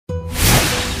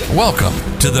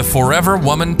Welcome to the Forever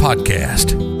Woman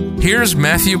Podcast. Here's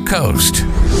Matthew Coast.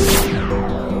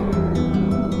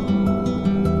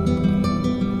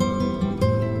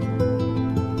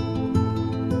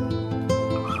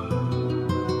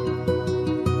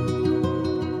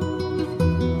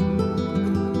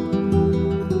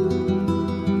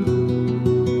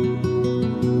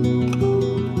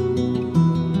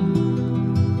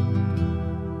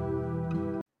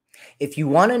 If you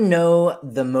want to know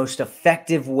the most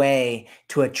effective way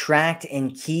to attract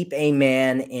and keep a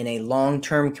man in a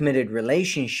long-term committed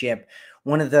relationship,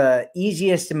 one of the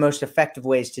easiest and most effective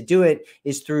ways to do it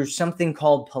is through something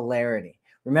called polarity.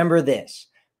 Remember this: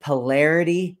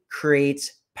 polarity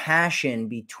creates passion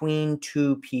between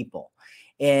two people.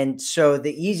 And so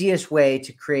the easiest way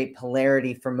to create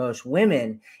polarity for most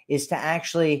women is to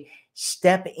actually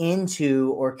step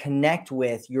into or connect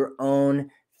with your own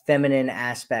feminine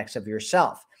aspects of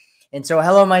yourself. And so,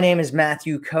 hello, my name is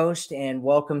Matthew Coast, and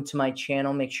welcome to my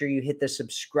channel. Make sure you hit the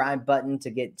subscribe button to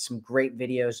get some great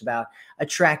videos about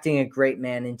attracting a great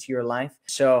man into your life.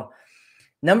 So,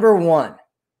 number one,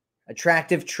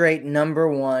 attractive trait number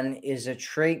one is a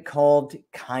trait called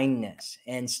kindness.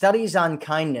 And studies on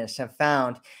kindness have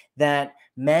found that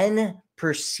men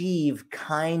perceive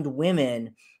kind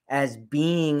women as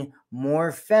being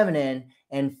more feminine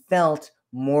and felt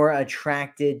more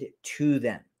attracted to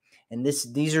them. And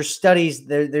these are studies.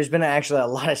 There's been actually a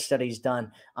lot of studies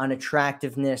done on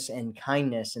attractiveness and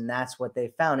kindness, and that's what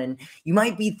they found. And you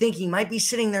might be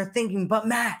sitting there thinking, but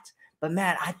Matt,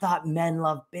 I thought men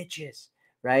love bitches,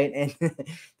 right? And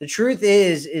the truth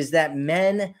is that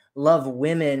men love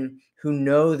women who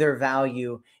know their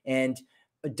value and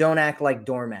don't act like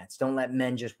doormats. Don't let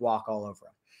men just walk all over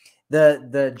them.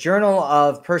 The Journal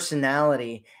of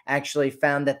Personality actually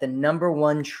found that the number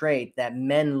one trait that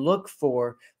men look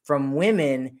for from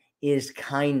women is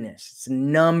kindness. It's the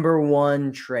number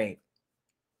one trait.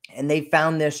 And they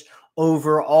found this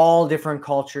over all different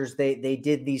cultures. They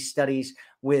did these studies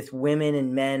with women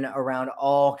and men around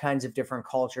all kinds of different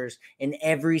cultures. In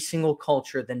every single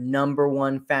culture, the number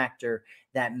one factor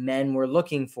that men were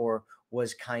looking for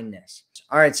was kindness.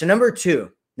 All right, so number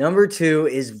two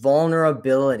is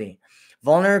vulnerability.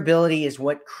 Vulnerability is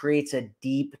what creates a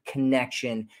deep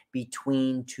connection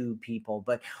between two people.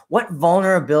 But what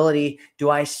vulnerability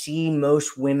do I see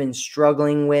most women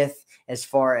struggling with as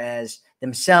far as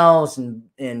themselves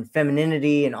and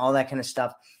femininity and all that kind of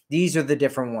stuff? These are the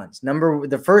different ones.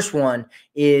 The first one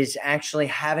is actually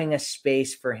having a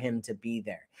space for him to be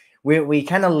there. We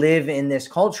kind of live in this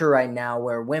culture right now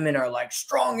where women are like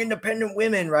strong, independent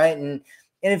women, right? And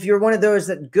if you're one of those,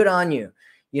 that good on you,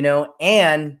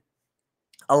 and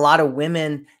a lot of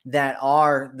women that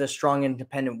are the strong,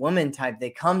 independent woman type, they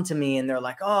come to me and they're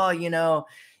like, oh,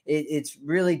 it's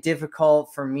really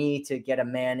difficult for me to get a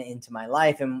man into my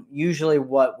life. And usually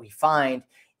what we find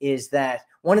is that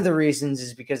one of the reasons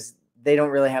is because they don't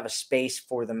really have a space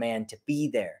for the man to be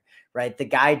there, right? The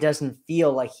guy doesn't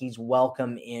feel like he's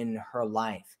welcome in her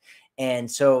life.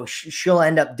 And so she'll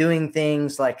end up doing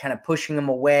things like kind of pushing him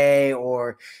away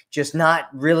or just not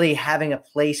really having a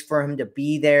place for him to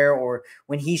be there, or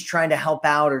when he's trying to help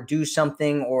out or do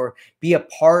something or be a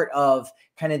part of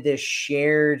kind of this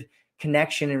shared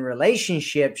connection and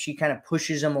relationship, she kind of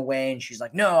pushes him away and she's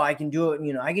like, no, I can do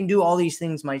it. I can do all these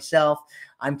things myself.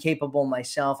 I'm capable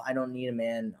myself. I don't need a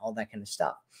man, all that kind of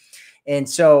stuff. And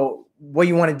so what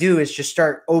you want to do is just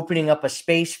start opening up a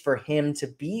space for him to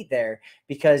be there,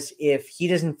 because if he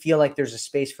doesn't feel like there's a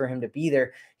space for him to be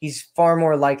there, he's far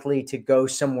more likely to go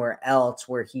somewhere else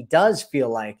where he does feel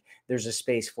like there's a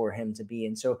space for him to be.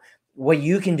 And so what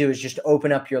you can do is just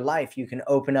open up your life. You can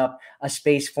open up a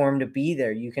space for him to be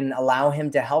there. You can allow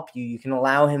him to help you. You can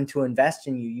allow him to invest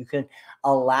in you. You can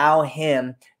allow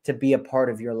him to be a part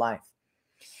of your life.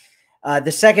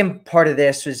 The second part of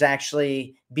this was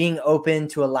actually being open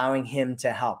to allowing him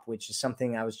to help, which is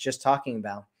something I was just talking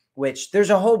about, which there's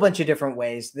a whole bunch of different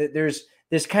ways. There's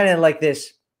kind of like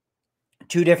this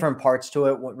two different parts to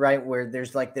it, right? Where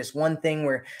there's like this one thing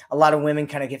where a lot of women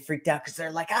kind of get freaked out because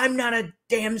they're like, I'm not a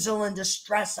damsel in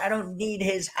distress. I don't need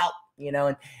his help,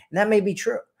 and that may be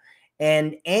true.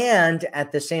 And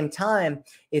at the same time,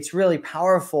 it's really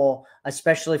powerful,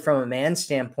 especially from a man's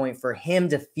standpoint, for him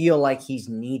to feel like he's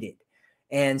needed.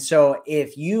 And so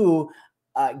if you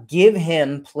give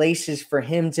him places for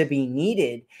him to be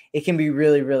needed, it can be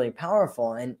really, really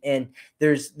powerful. And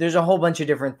there's a whole bunch of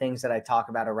different things that I talk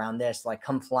about around this, like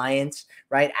compliance,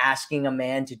 right? Asking a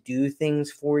man to do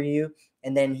things for you,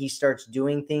 and then he starts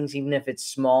doing things, even if it's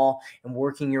small, and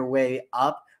working your way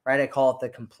up, right? I call it the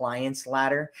compliance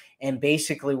ladder. And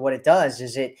basically what it does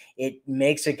is it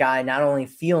makes a guy not only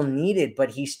feel needed, but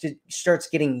he starts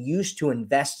getting used to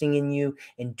investing in you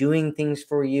and doing things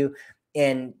for you.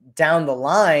 And down the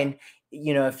line,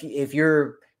 if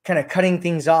you're kind of cutting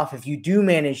things off, if you do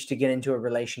manage to get into a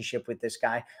relationship with this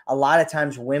guy, a lot of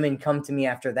times women come to me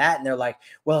after that and they're like,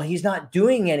 well, he's not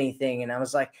doing anything. And I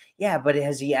was like, yeah, but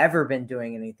has he ever been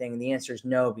doing anything? And the answer is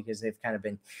no, because they've kind of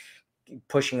been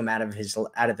pushing him out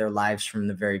of their lives from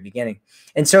the very beginning.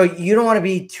 And so you don't want to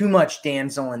be too much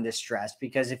damsel in distress,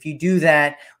 because if you do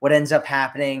that, what ends up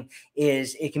happening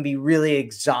is it can be really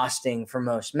exhausting for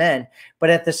most men. But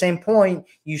at the same point,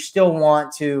 you still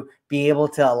want to be able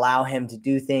to allow him to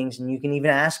do things, and you can even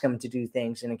ask him to do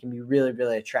things, and it can be really,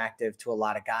 really attractive to a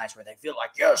lot of guys where they feel like,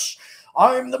 yes,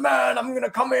 I'm the man. I'm going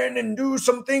to come in and do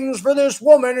some things for this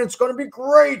woman. It's going to be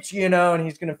great, and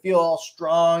he's going to feel all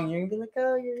strong. You're going to be like,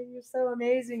 oh, you're so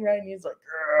amazing, right? And he's like,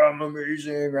 yeah, I'm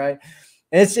amazing, right?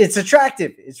 And it's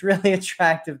attractive. It's really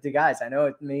attractive to guys. I know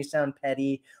it may sound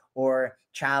petty or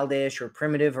childish or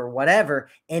primitive or whatever,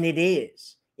 and it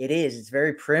is. It's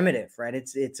very primitive, right?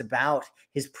 It's about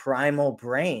his primal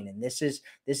brain. And this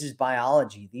is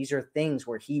biology. These are things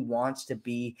where he wants to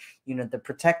be, the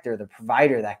protector, the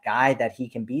provider, that guy that he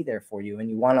can be there for you. And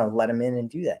you want to let him in and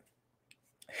do that.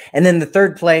 And then the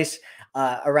third place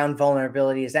around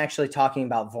vulnerability is actually talking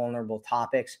about vulnerable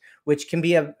topics, which can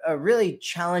be a really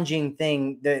challenging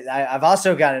thing. I've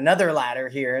also got another ladder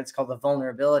here. It's called the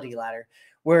vulnerability ladder,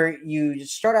 where you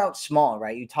start out small,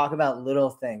 right? You talk about little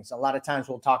things. A lot of times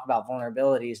we'll talk about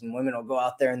vulnerabilities, and women will go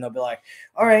out there and they'll be like,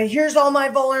 all right, here's all my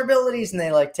vulnerabilities. And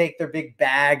they like take their big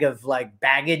bag of like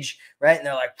baggage, right? And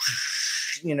they're like,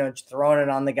 just throwing it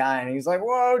on the guy. And he's like,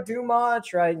 whoa, too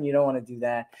much, right? And you don't want to do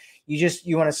that.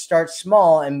 You want to start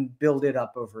small and build it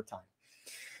up over time.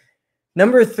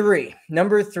 Number three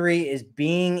is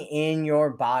being in your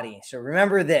body. So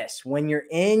remember this: when you're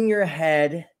in your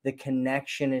head, the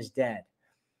connection is dead.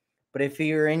 But if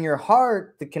you're in your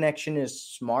heart, the connection is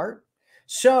smart.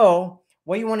 So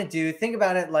what you want to do, think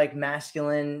about it like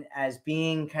masculine as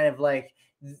being kind of like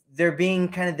there being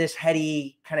kind of this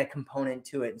heady kind of component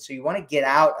to it. And so you want to get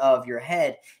out of your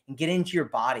head and get into your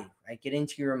body, right? Get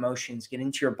into your emotions, get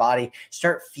into your body,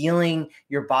 start feeling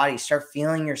your body, start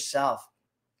feeling yourself.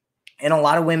 And a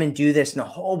lot of women do this in a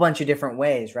whole bunch of different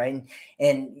ways, right?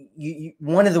 And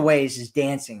one of the ways is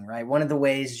dancing, right? One of the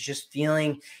ways is just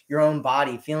feeling your own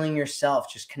body, feeling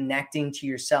yourself, just connecting to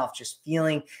yourself, just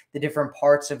feeling the different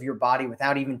parts of your body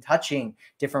without even touching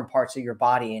different parts of your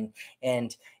body.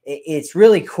 And it's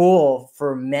really cool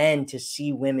for men to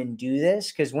see women do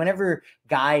this, because whenever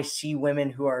guys see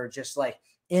women who are just like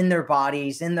in their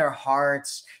bodies, in their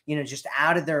hearts, just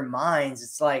out of their minds,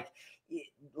 it's like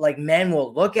men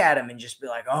will look at him and just be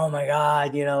like, oh my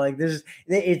God,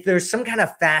 there's some kind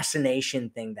of fascination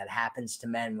thing that happens to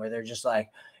men where they're just like,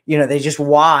 they just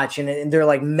watch and they're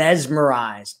like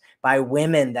mesmerized by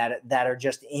women that are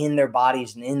just in their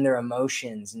bodies and in their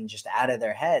emotions and just out of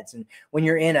their heads. And when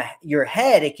you're in your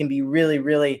head, it can be really,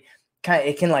 really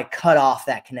it can like cut off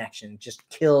that connection, just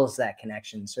kills that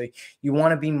connection. So you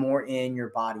want to be more in your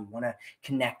body, you want to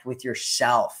connect with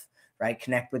yourself, right?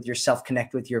 Connect with yourself,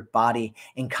 connect with your body,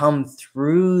 and come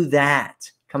through that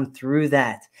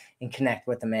and connect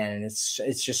with the man. And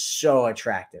it's just so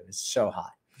attractive. It's so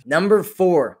hot. Number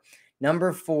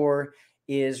four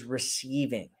is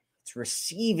receiving. It's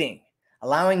receiving,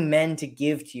 allowing men to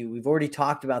give to you. We've already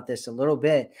talked about this a little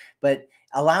bit, but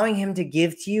allowing him to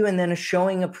give to you and then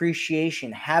showing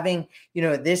appreciation, having,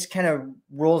 this kind of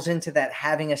rolls into that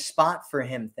having a spot for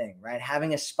him thing, right?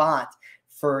 Having a spot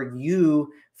for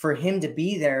you, for him to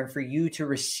be there, for you to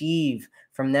receive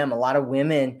from them. A lot of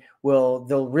women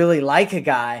they'll really like a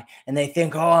guy and they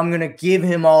think, oh, I'm going to give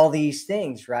him all these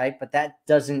things, right? But that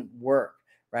doesn't work,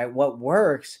 right? What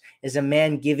works is a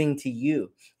man giving to you,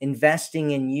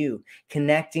 investing in you,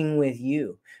 connecting with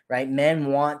you, right?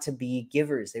 Men want to be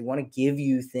givers. They want to give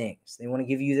you things. They want to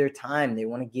give you their time. They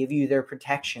want to give you their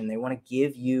protection. They want to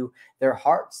give you their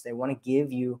hearts. They want to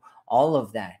give you all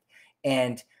of that.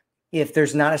 And if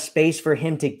there's not a space for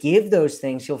him to give those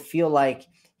things, he'll feel like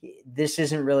this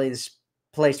isn't really this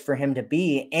place for him to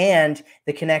be, and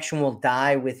the connection will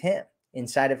die with him,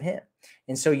 inside of him.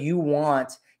 And so you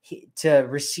want to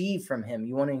receive from him.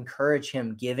 You want to encourage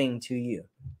him giving to you.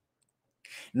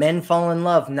 Men fall in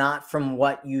love not from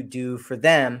what you do for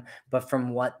them, but from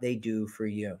what they do for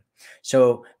you.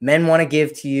 So men want to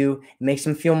give to you. It makes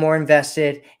them feel more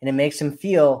invested, and it makes them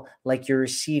feel like you're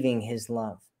receiving his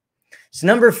love. So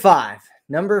number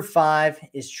five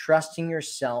is trusting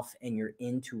yourself and your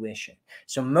intuition.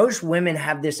 So most women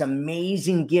have this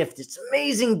amazing gift. It's an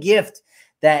amazing gift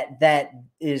that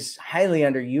is highly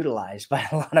underutilized by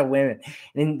a lot of women.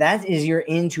 And that is your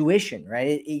intuition,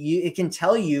 right? It can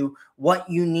tell you what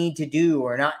you need to do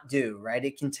or not do, right?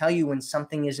 It can tell you when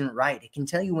something isn't right. It can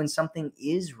tell you when something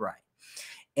is right.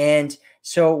 And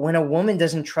so when a woman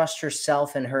doesn't trust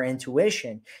herself and her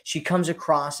intuition, she comes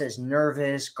across as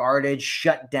nervous, guarded,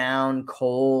 shut down,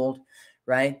 cold,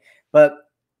 right? But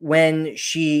when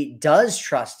she does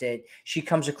trust it, she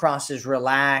comes across as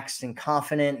relaxed and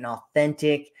confident and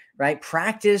authentic, right?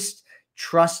 Practice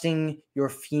trusting your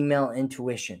female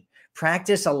intuition.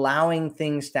 Practice allowing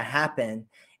things to happen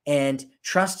and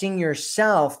trusting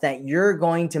yourself that you're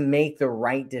going to make the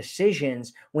right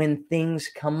decisions when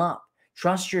things come up.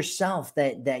 Trust yourself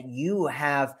that you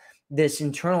have this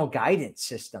internal guidance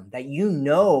system, that you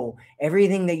know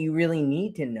everything that you really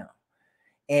need to know.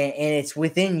 And it's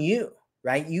within you.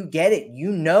 Right? You get it.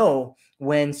 You know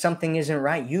when something isn't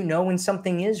right. You know when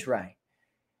something is right.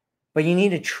 But you need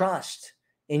to trust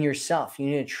in yourself. You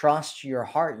need to trust your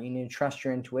heart. You need to trust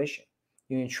your intuition.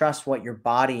 You need to trust what your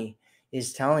body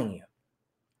is telling you.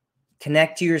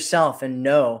 Connect to yourself and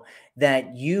know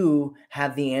that you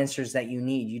have the answers that you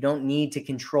need. You don't need to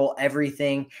control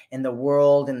everything in the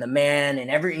world and the man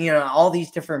and all these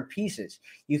different pieces.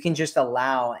 You can just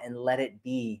allow and let it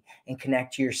be and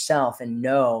connect to yourself and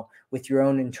know with your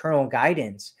own internal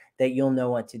guidance that you'll know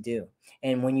what to do.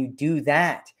 And when you do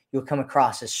that, you'll come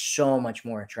across as so much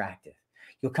more attractive.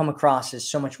 You'll come across as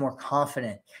so much more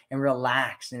confident and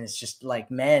relaxed. And it's just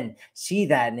like men see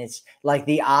that. And it's like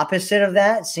the opposite of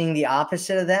that, seeing the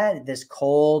opposite of that, this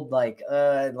cold, like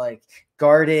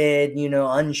guarded,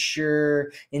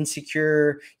 unsure,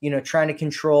 insecure, trying to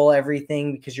control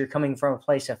everything because you're coming from a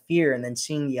place of fear. And then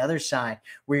seeing the other side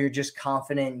where you're just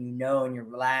confident, and you're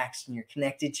relaxed and you're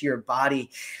connected to your body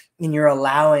and you're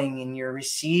allowing and you're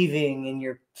receiving and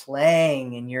you're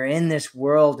playing and you're in this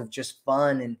world of just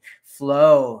fun and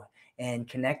flow and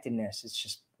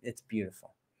connectedness. It's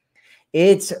beautiful.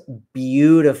 It's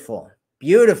beautiful.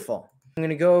 Beautiful. I'm going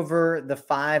to go over the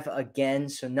 5 again.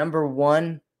 So number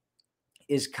 1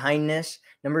 is kindness.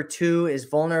 Number 2 is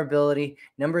vulnerability.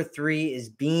 Number 3 is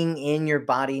being in your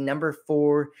body. Number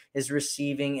 4 is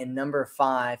receiving. And number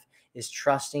 5 is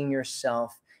trusting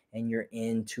yourself and your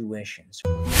intuitions.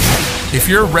 If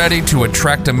you're ready to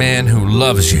attract a man who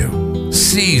loves you,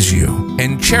 sees you,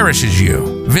 and cherishes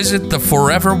you, visit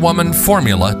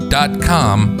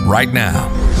theforeverwomanformula.com right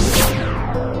now.